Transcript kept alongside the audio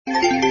We're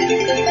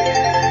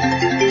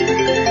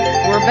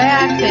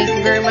back. Thank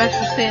you very much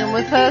for staying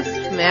with us.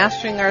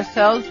 Mastering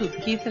Ourselves with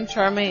Keith and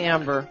Charmaine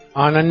Amber.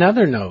 On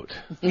another note,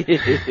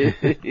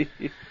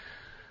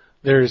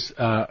 there's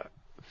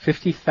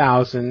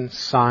 50,000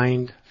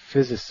 signed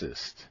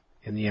physicists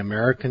in the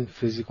American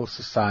Physical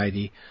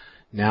Society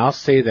now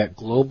say that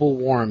global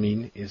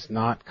warming is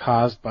not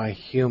caused by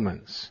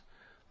humans.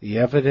 The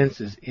evidence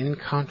is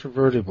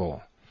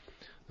incontrovertible.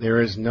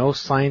 There is no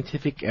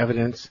scientific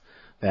evidence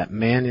that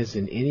man is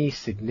in any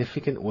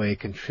significant way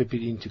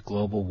contributing to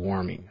global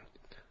warming.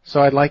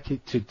 So I'd like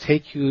to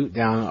take you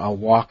down a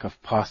walk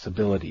of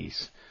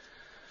possibilities.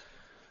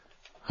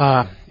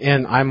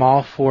 And I'm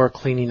all for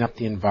cleaning up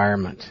the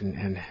environment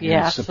and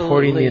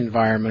supporting the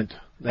environment,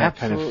 that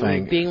kind of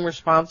thing. Being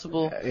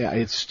responsible. Yeah,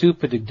 it's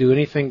stupid to do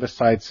anything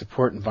besides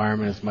support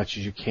environment as much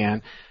as you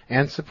can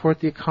and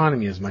support the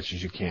economy as much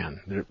as you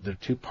can. They're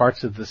two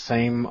parts of the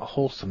same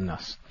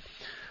wholesomeness.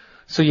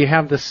 So you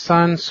have the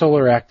sun,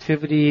 solar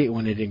activity,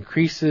 when it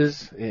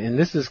increases, and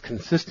this is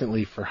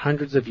consistently for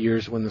hundreds of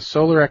years. When the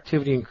solar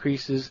activity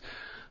increases,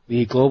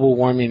 the global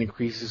warming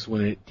increases.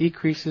 When it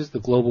decreases, the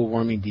global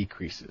warming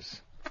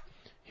decreases.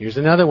 Here's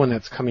another one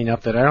that's coming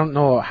up that I don't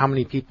know how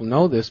many people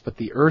know this, but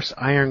the Earth's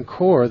iron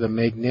core, the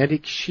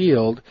magnetic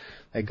shield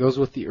that goes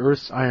with the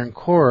Earth's iron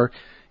core,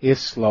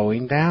 is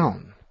slowing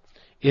down.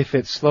 If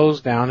it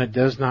slows down, it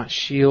does not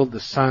shield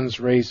the sun's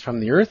rays from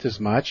the Earth as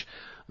much,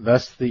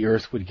 thus the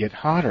Earth would get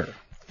hotter.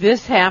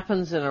 This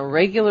happens in a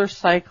regular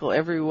cycle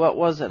every,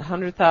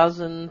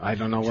 100,000? I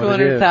don't know what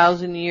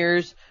 200,000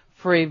 years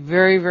for a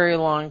very, very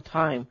long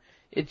time.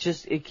 It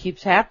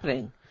keeps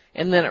happening.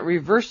 And then it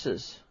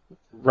reverses.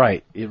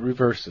 Right, it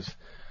reverses.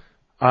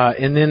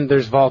 And then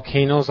there's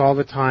volcanoes all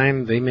the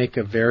time. They make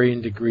a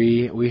varying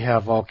degree. We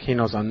have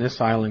volcanoes on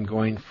this island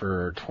going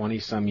for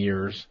 20-some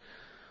years,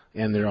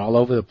 and they're all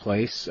over the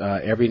place.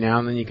 Every now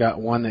and then you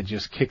got one that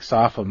just kicks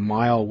off a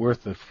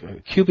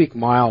cubic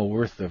mile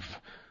worth of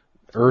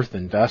earth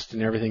and dust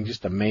and everything,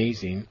 just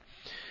amazing.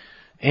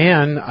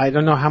 And I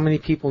don't know how many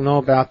people know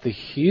about the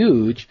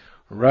huge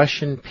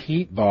Russian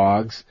peat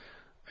bogs.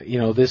 You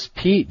know, this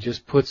peat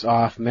just puts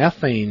off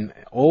methane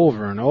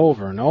over and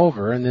over and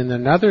over. And then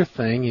another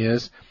thing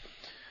is,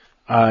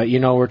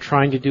 we're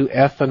trying to do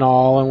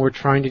ethanol and we're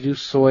trying to do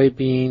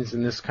soybeans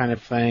and this kind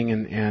of thing.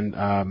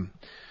 And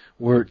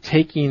we're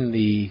taking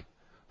the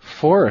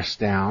forest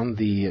down,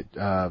 the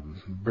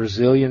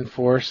Brazilian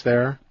forest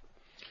there.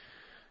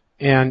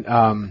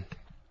 And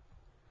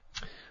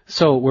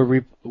so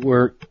we're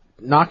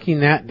knocking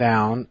that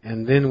down,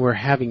 and then we're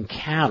having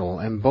cattle,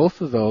 and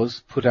both of those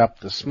put up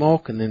the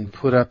smoke and then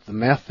put up the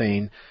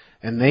methane,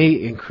 and they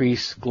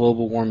increase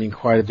global warming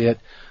quite a bit.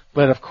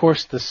 But of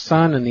course the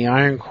sun and the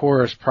iron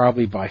core is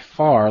probably by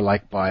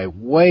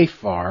way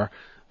far,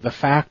 the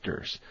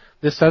factors.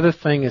 This other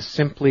thing is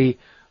simply,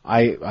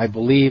 I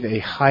believe, a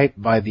hype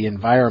by the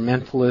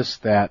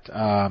environmentalists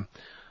that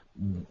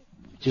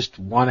just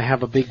want to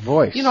have a big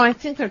voice. You know, I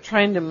think they're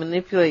trying to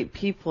manipulate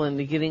people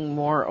into getting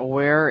more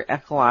aware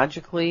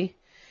ecologically.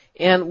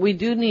 And we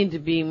do need to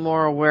be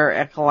more aware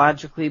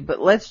ecologically, but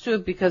let's do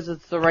it because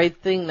it's the right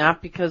thing,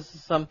 not because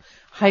of some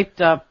hyped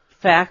up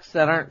facts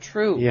that aren't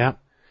true. Yeah.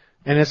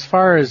 And as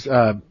far as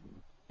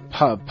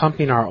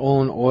pumping our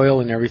own oil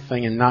and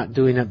everything and not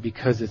doing it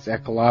because it's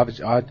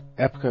ecologically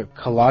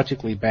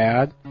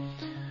bad,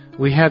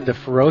 we had the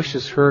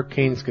ferocious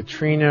hurricanes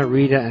Katrina,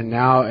 Rita, and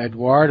now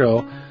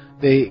Eduardo.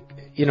 They,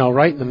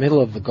 right in the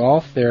middle of the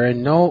Gulf there,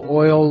 and no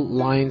oil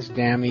lines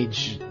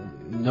damaged,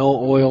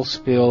 no oil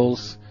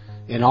spills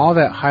in all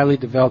that highly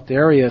developed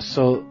area.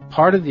 So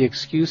part of the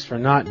excuse for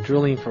not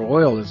drilling for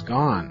oil is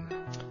gone.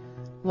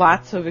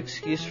 Lots of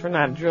excuse for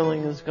not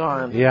drilling is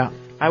gone. Yeah.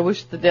 I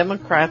wish the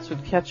Democrats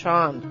would catch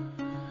on.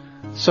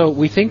 So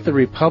we think the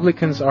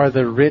Republicans are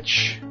the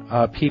rich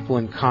people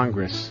in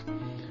Congress.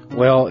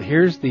 Well,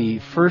 here's the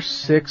first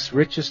 6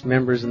 richest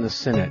members in the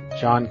Senate.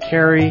 John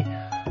Kerry,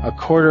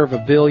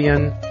 $250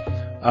 million.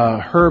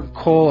 Herb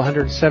Kohl,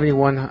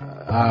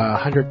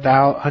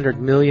 $171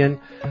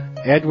 million.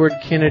 Edward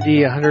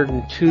Kennedy,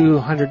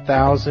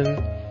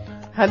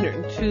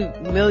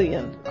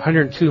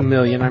 $102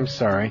 million, I'm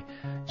sorry.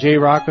 Jay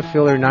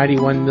Rockefeller,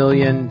 $91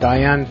 million.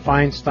 Dianne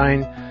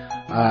Feinstein,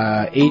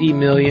 $80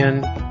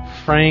 million.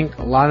 Frank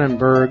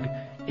Lautenberg,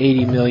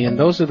 $80 million.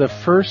 Those are the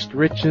first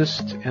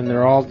richest, and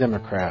they're all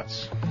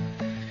Democrats.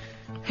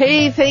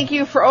 Hey, thank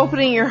you for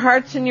opening your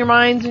hearts and your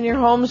minds and your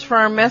homes for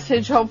our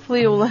message.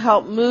 Hopefully it will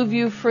help move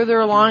you further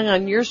along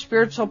on your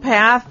spiritual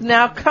path.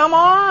 Now come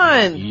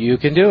on! You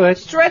can do it.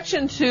 Stretch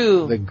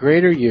into the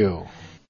greater you.